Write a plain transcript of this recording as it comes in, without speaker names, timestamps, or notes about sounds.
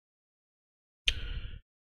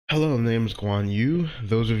Hello, my name is Guan.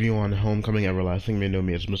 Those of you on Homecoming Everlasting may know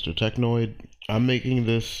me as Mr.Technoid. I'm making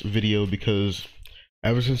this video because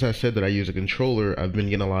ever since I said that I use a controller, I've been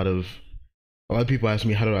getting a lot of people ask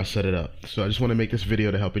me how do I set it up. So I just want to make this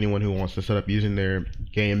video to help anyone who wants to set up using their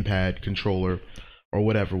gamepad, controller, or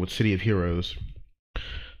whatever with City of Heroes.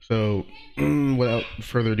 So without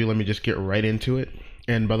further ado, let me just get right into it.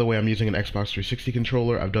 And by the way, I'm using an Xbox 360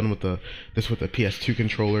 controller. I've done this with a PS2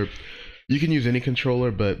 controller. You can use any controller,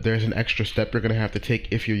 but there's an extra step you're going to have to take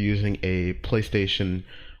if you're using a PlayStation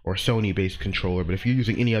or Sony based controller. But if you're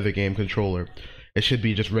using any other game controller, it should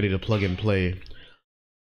be just ready to plug and play.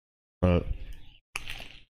 Let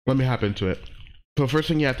me hop into it. So first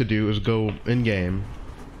thing you have to do is go in game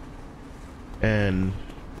and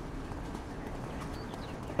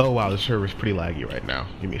oh wow, the server's pretty laggy right now.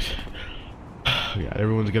 Give me yeah,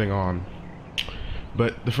 everyone's getting on.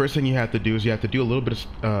 But the first thing you have to do is you have to do a little bit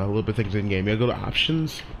of things in game. You gotta go to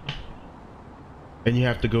options, and you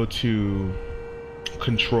have to go to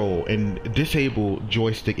control and disable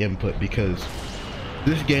joystick input because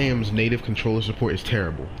this game's native controller support is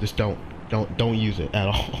terrible. Just don't use it at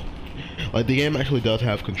all. Like the game actually does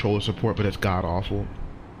have controller support, but it's god awful.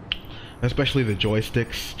 Especially the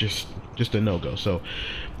joysticks, just a no-go. So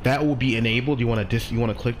that will be enabled. You want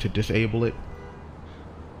to click to disable it.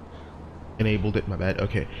 Enabled it, my bad.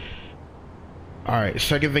 Okay. Alright,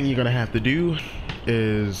 second thing you're gonna have to do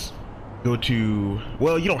is go to,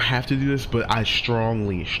 well, you don't have to do this, but I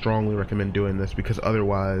strongly recommend doing this because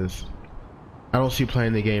otherwise I don't see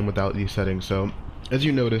playing the game without these settings. So as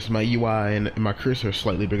you notice, my UI and my cursor are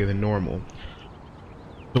slightly bigger than normal.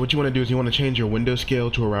 So what you want to do is you want to change your window scale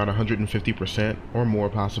to around 150% or more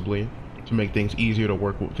possibly to make things easier to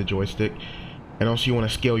work with the joystick. And also you want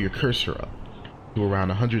to scale your cursor up to around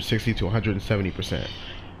 160 to 170%.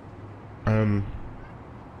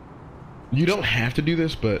 You don't have to do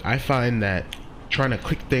this, but I find that trying to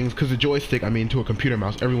click things, because the joystick, I mean, to a computer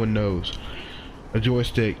mouse, everyone knows a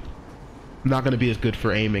joystick not going to be as good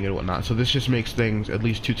for aiming and whatnot. So this just makes things at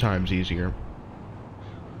least 2 times easier.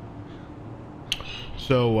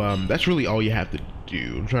 So that's really all you have to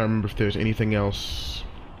do. I'm trying to remember if there's anything else.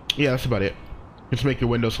 Yeah, that's about it. Just make your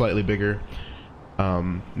window slightly bigger.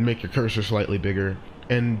 Make your cursor slightly bigger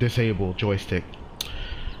and disable joystick,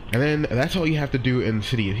 and then that's all you have to do in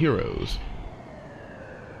City of Heroes.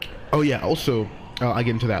 Oh yeah, also I'll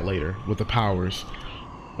get into that later with the powers.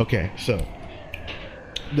 Okay, so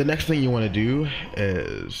the next thing you want to do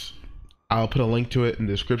is I'll put a link to it in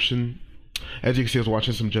the description. As you can see, I was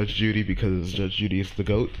watching some Judge Judy because Judge Judy is the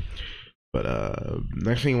GOAT. But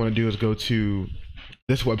next thing you want to do is go to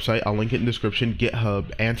this website. I'll link it in the description.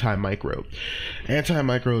 GitHub Anti-Micro.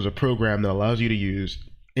 Anti-Micro is a program that allows you to use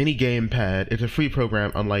any gamepad. It's a free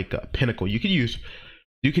program, unlike Pinnacle. You could use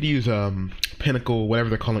Pinnacle, whatever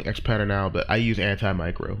they're calling XPattern now, but I use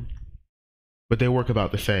Anti-Micro. But they work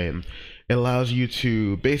about the same. It allows you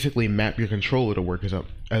to basically map your controller to work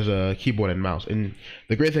as a keyboard and mouse. And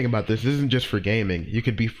the great thing about this isn't just for gaming. You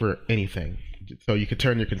could be for anything. So you could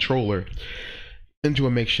turn your controller into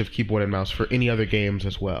a makeshift keyboard and mouse for any other games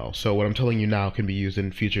as well. So what I'm telling you now can be used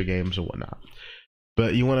in future games or whatnot.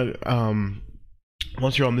 But you want to,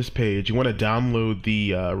 once you're on this page, you want to download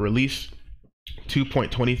the release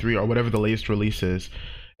 2.23 or whatever the latest release is.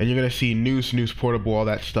 And you're going to see new snooze portable, all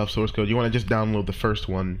that stuff, source code. You want to just download the first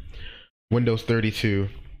one, Windows 32.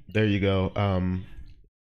 There you go.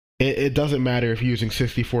 It doesn't matter if you're using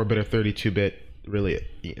 64-bit or 32-bit, really.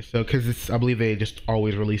 So, because I believe they just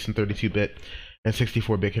always release in 32-bit, and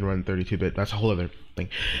 64-bit can run 32-bit. That's a whole other thing.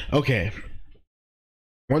 Okay.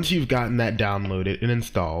 Once you've gotten that downloaded and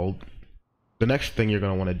installed, the next thing you're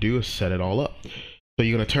going to want to do is set it all up. So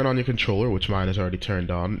you're going to turn on your controller, which mine is already turned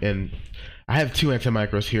on, and I have 2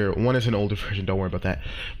 Anti-Micros here. One is an older version, don't worry about that.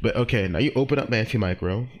 But okay, now you open up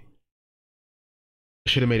Anti-Micro.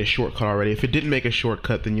 Should have made a shortcut already. If it didn't make a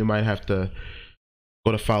shortcut, then you might have to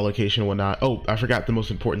go to file location and whatnot. Oh, I forgot the most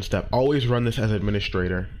important step. Always run this as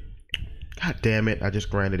administrator. God damn it, I just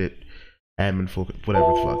granted it admin full, whatever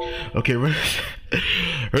the fuck. Okay, run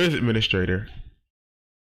as administrator.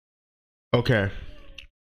 Okay.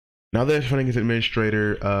 Now that it's running as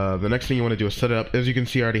administrator, the next thing you want to do is set it up. As you can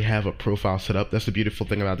see, I already have a profile set up. That's the beautiful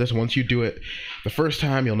thing about this. Once you do it the first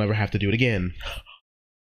time, you'll never have to do it again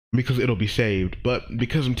because it'll be saved. But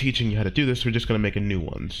because I'm teaching you how to do this, we're just going to make a new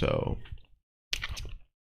one. So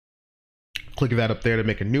click that up there to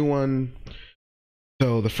make a new one.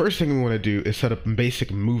 So the first thing we want to do is set up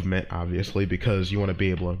basic movement, obviously, because you want to be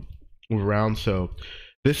able to move around. So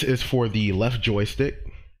this is for the left joystick.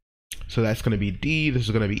 So that's going to be D, this is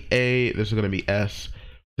going to be A, this is going to be S,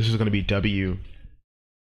 this is going to be W.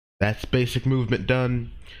 That's basic movement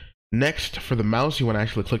done. Next, for the mouse, you want to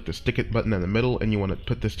actually click the stick it button in the middle, and you want to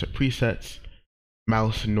put this to presets,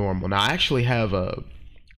 mouse normal. Now I actually have I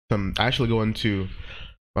actually go into,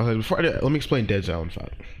 let me explain Dead Zone.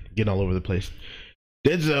 Fuck, getting all over the place.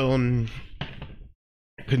 Dead Zone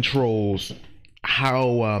controls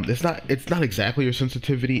how it's not exactly your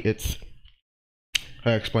sensitivity. It's,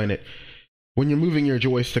 how I explain it, when you're moving your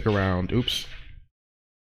joystick around. Oops.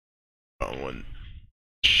 Oh, one.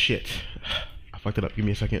 Shit. I fucked it up. Give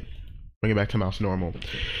me a second. Bring it back to mouse normal.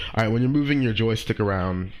 Alright, when you're moving your joystick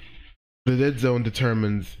around, the dead zone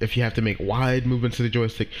determines if you have to make wide movements to the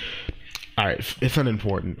joystick. Alright, it's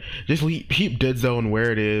unimportant. Just keep dead zone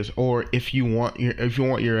where it is, or if you want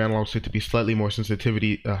your analog stick to be slightly more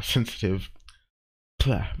sensitive,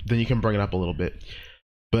 then you can bring it up a little bit.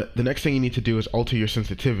 But the next thing you need to do is alter your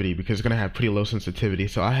sensitivity, because it's going to have pretty low sensitivity.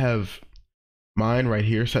 So I have mine right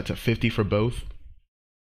here set to 50 for both,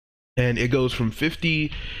 and it goes from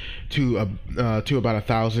 50 to about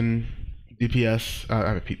 1,000 DPS,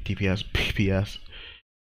 PPS,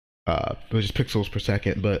 which is pixels per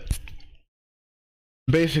second. But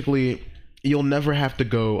basically, you'll never have to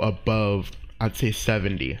go above, I'd say,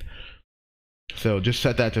 70. So just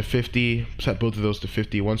set that to 50. Set both of those to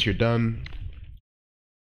 50. Once you're done,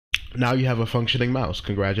 now you have a functioning mouse.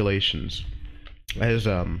 Congratulations, as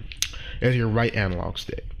your right analog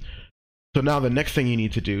stick. So now the next thing you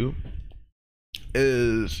need to do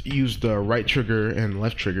is use the right trigger and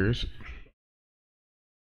left triggers.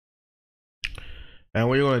 And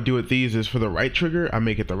what you're going to do with these is, for the right trigger, I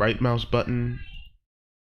make it the right mouse button.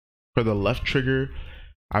 For the left trigger,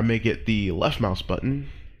 I make it the left mouse button.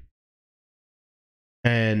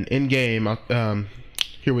 And in game,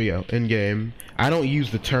 here we go. In game, I don't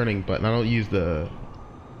use the turning button. I don't use the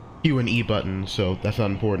Q and E button, so that's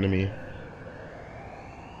not important to me.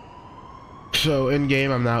 So in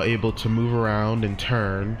game, I'm now able to move around and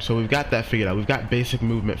turn. So we've got that figured out. We've got basic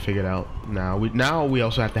movement figured out. Now we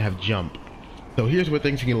also have to have jump. So here's where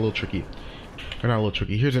things can get a little tricky. Or not a little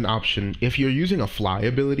tricky. Here's an option. If you're using a fly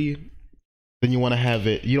ability, then you want to have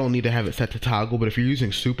it. You don't need to have it set to toggle. But if you're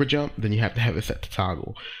using super jump, then you have to have it set to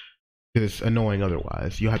toggle, because it's annoying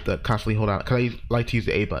otherwise. You have to constantly hold out. Because I like to use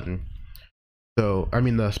the A button. So I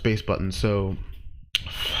mean the space button. So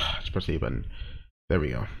just press the A button. There we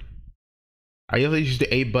go. I usually use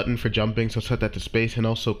the A button for jumping, so set that to space, and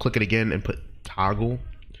also click it again and put toggle.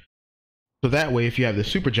 So that way, if you have the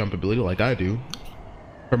super jump ability, like I do,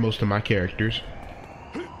 for most of my characters,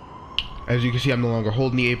 as you can see, I'm no longer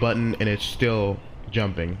holding the A button, and it's still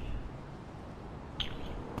jumping.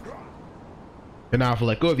 And now if I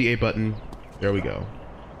let go of the A button, there we go.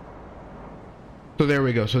 So there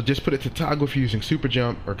we go. So just put it to toggle if you're using super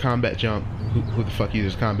jump or combat jump. Who the fuck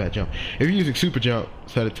uses combat jump? If you're using super jump,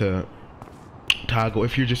 set it to toggle.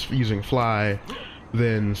 If you're just using fly,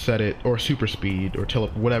 then set it, or super speed, or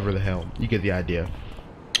whatever the hell. You get the idea.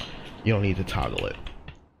 You don't need to toggle it.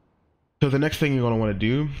 So the next thing you're going to want to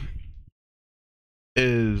do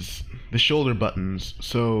is the shoulder buttons.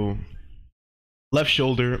 So left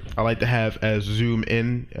shoulder, I like to have as zoom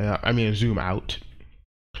in, zoom out.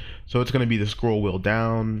 So it's going to be the scroll wheel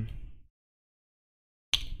down.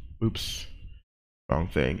 Oops, wrong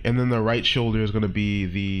thing. And then the right shoulder is going to be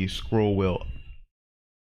the scroll wheel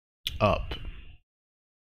up.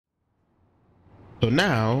 So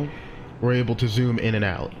now we're able to zoom in and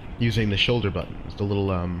out using the shoulder buttons, the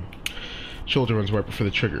little shoulder ones right before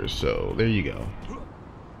the triggers. So there you go.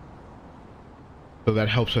 So that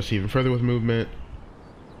helps us even further with movement.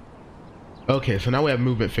 Okay, so now we have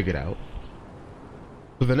movement figured out.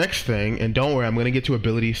 So the next thing, and don't worry, I'm going to get to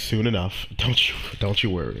abilities soon enough. Don't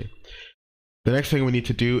you worry. The next thing we need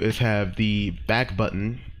to do is have the back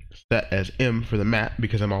button set as M for the map,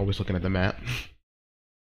 because I'm always looking at the map.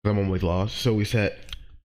 I'm always lost. So we set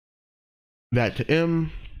that to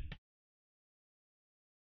M.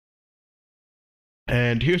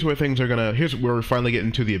 And here's where here's where we're finally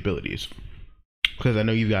getting to the abilities, because I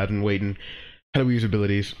know you guys have been waiting. How do we use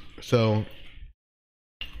abilities? So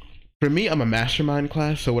for me, I'm a mastermind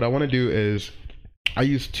class. So what I want to do is I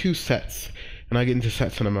use 2 sets, and I'll get into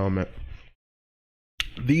sets in a moment.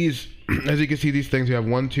 These, as you can see, these things, you have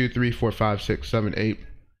 1, 2, 3, 4, 5, 6, 7, 8.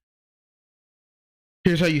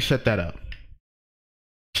 Here's how you set that up.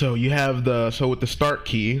 So you have with the start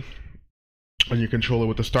key on your controller,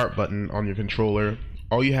 with the start button on your controller,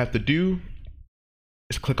 all you have to do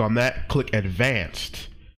is click on that, click advanced.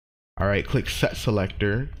 All right, click set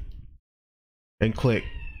selector, and click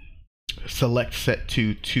select set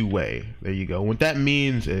to two-way. There you go. What that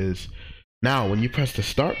means is, now when you press the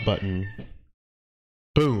start button,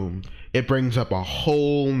 boom, it brings up a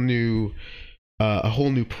whole new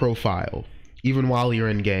profile. even while you're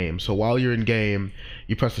in game. So while you're in game,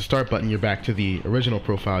 you press the start button, you're back to the original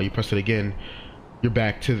profile. You press it again, you're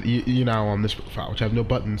back to you're now on this profile, which I have no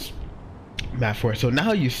buttons mapped for it. So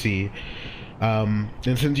now you see, and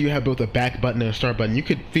since you have both a back button and a start button, you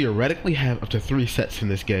could theoretically have up to 3 sets in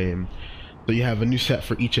this game. So you have a new set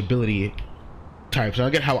for each ability type. So I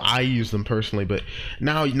get how I use them personally, but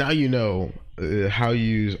now you know how you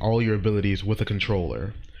use all your abilities with a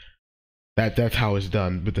controller. That's how it's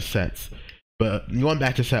done with the sets. But going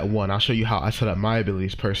back to set 1, I'll show you how I set up my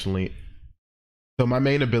abilities personally. So my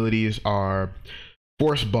main abilities are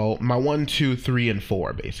Force Bolt, my 1, 2, 3, and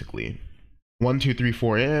 4 basically. 1, 2, 3,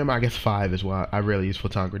 4, and I guess 5 as well. I rarely use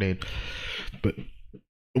Photon Grenade, but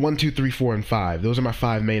 1, 2, 3, 4, and 5. Those are my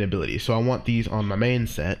 5 main abilities. So I want these on my main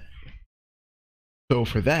set. So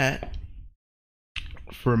for that,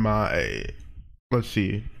 for my, let's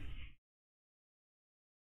see,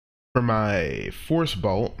 for my Force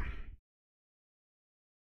Bolt,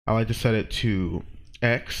 I like to set it to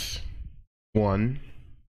X, 1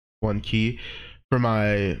 key. For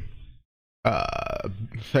my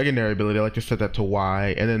secondary ability, I like to set that to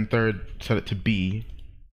Y, and then third, set it to B.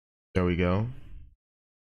 There we go.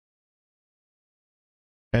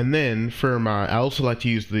 And then for my, I also like to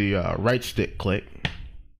use the right stick click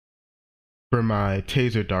for my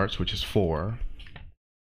taser darts, which is 4.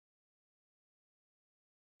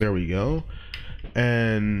 There we go.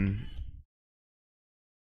 And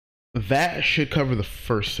that should cover the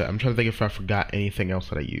first set. I'm trying to think if I forgot anything else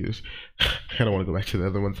that I use. I don't want to go back to the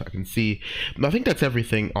other ones so I can see. But I think that's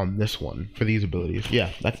everything on this one for these abilities.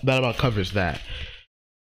 Yeah, that about covers that.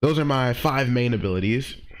 Those are my 5 main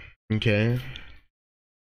abilities. Okay.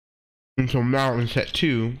 And so now in set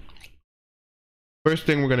 2, first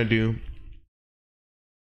thing we're gonna do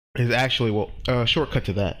is actually, well, shortcut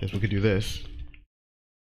to that is we could do this.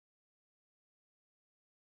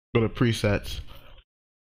 Go to presets,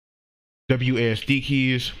 WASD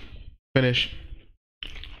keys, finish.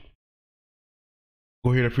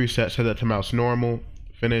 Go here to preset, set that to mouse normal,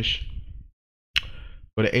 finish.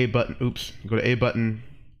 Go to A button, oops, go to A button,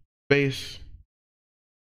 space.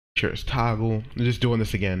 Sure, it's toggle. I'm just doing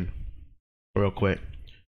this again real quick.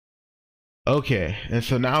 Okay, and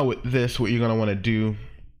so now with this, what you're gonna want to do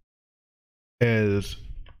is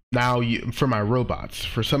now for my robots,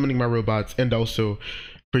 for summoning my robots, and also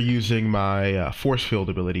for using my force field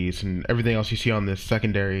abilities and everything else you see on this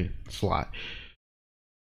secondary slot.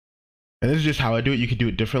 And this is just how I do it. You could do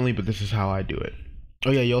it differently, but this is how I do it.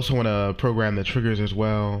 Oh yeah, you also want to program the triggers as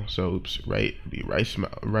well. So oops, right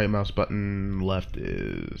mouse button, left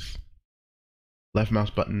is left mouse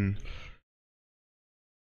button,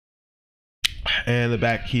 and the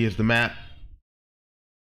back key is the map.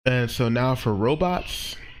 And so now for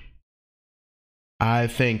robots, I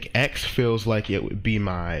think X feels like it would be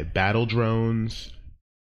my battle drones,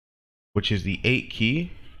 which is the 8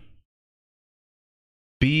 key.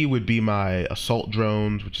 B would be my assault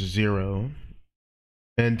drones, which is 0.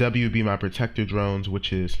 And W would be my protector drones,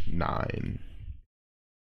 which is 9.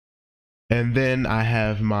 And then I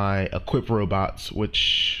have my equip robots,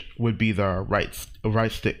 which would be the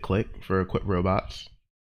right stick click for equip robots.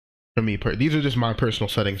 For me, these are just my personal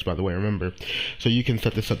settings, by the way, remember. So you can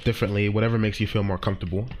set this up differently, whatever makes you feel more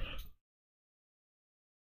comfortable.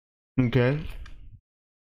 Okay.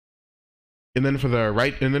 And then for the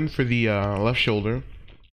left shoulder,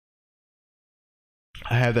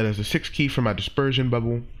 I have that as a 6 key for my dispersion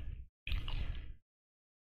bubble.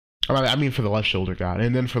 I mean for the left shoulder, God.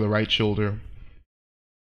 And then for the right shoulder,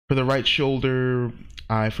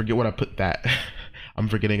 I forget what I put that. I'm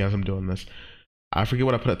forgetting as I'm doing this. I forget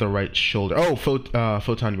what I put at the right shoulder. Oh,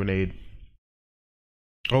 photon grenade.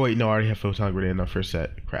 Oh wait, no, I already have photon grenade in the first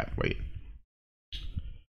set. Crap, wait.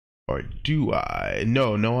 Or do I?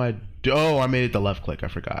 No, I do. Oh, I made it the left click. I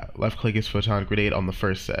forgot. Left click is photon grenade on the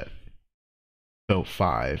first set. So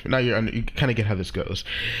 5. Now you kind of get how this goes.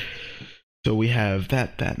 So we have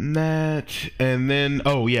that, and that, and then,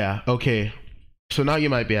 oh yeah, okay. So now you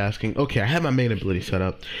might be asking, okay, I have my main ability set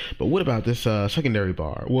up, but what about this secondary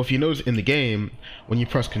bar? Well, if you notice in the game, when you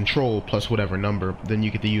press Control plus whatever number, then you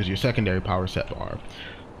get to use your secondary power set bar.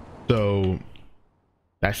 So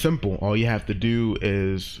that's simple. All you have to do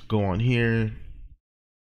is go on here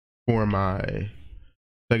for my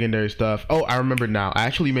secondary stuff. Oh, I remember now. I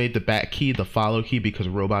actually made the back key the follow key because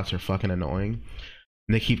robots are fucking annoying.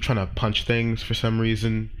 And they keep trying to punch things for some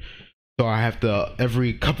reason. So I have to,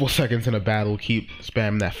 every couple seconds in a battle, keep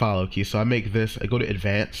spamming that follow key. So I make this, I go to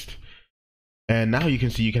advanced. And now you can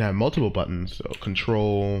see you can have multiple buttons. So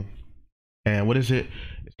control, and what is it?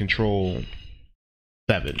 It's control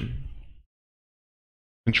 7.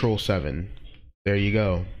 Control 7. There you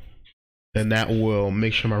go. and that will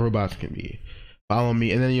make sure my robots can be following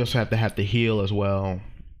me. And then you also have to heal as well.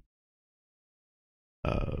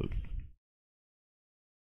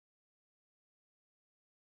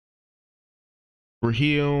 For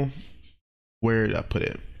heal, where did I put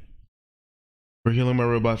it? For healing my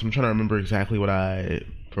robots, I'm trying to remember exactly what I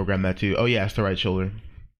programmed that to. Oh yeah, it's the right shoulder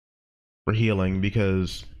for healing,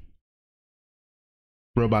 because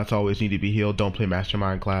robots always need to be healed. Don't play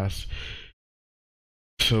mastermind class.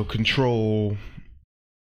 So control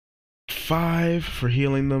 5 for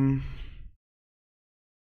healing them.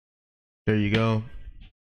 There you go.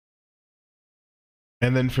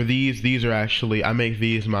 And then for these are actually, I make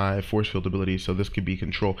these my force field abilities, so this could be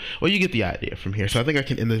control. Well, you get the idea from here. So I think I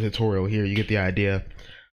can end the tutorial here. You get the idea.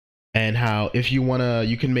 And how, if you wanna,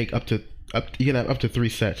 you can make you can have up to 3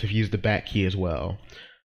 sets if you use the back key as well.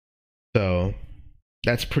 So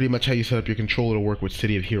that's pretty much how you set up your controller to work with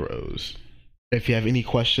City of Heroes. If you have any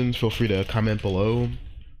questions, feel free to comment below.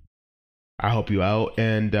 I'll help you out.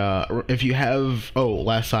 And if you have,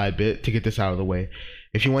 last side bit to get this out of the way.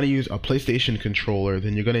 If you want to use a PlayStation controller,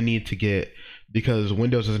 then you're going to need to get, because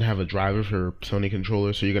Windows doesn't have a driver for Sony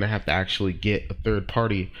controllers, so you're going to have to actually get a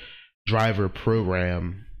third-party driver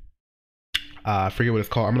program. I forget what it's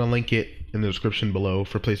called. I'm going to link it in the description below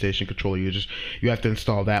for PlayStation controller users. You have to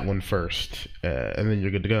install that one first, and then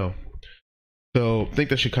you're good to go. So I think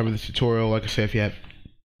that should cover this tutorial. Like I said, if you have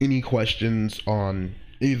any questions on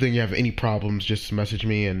anything, you have any problems, just message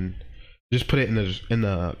me and just put it in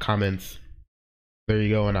the comments. There you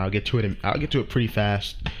go, and I'll get to it. I'll get to it pretty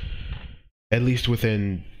fast, at least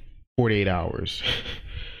within 48 hours.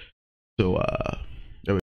 So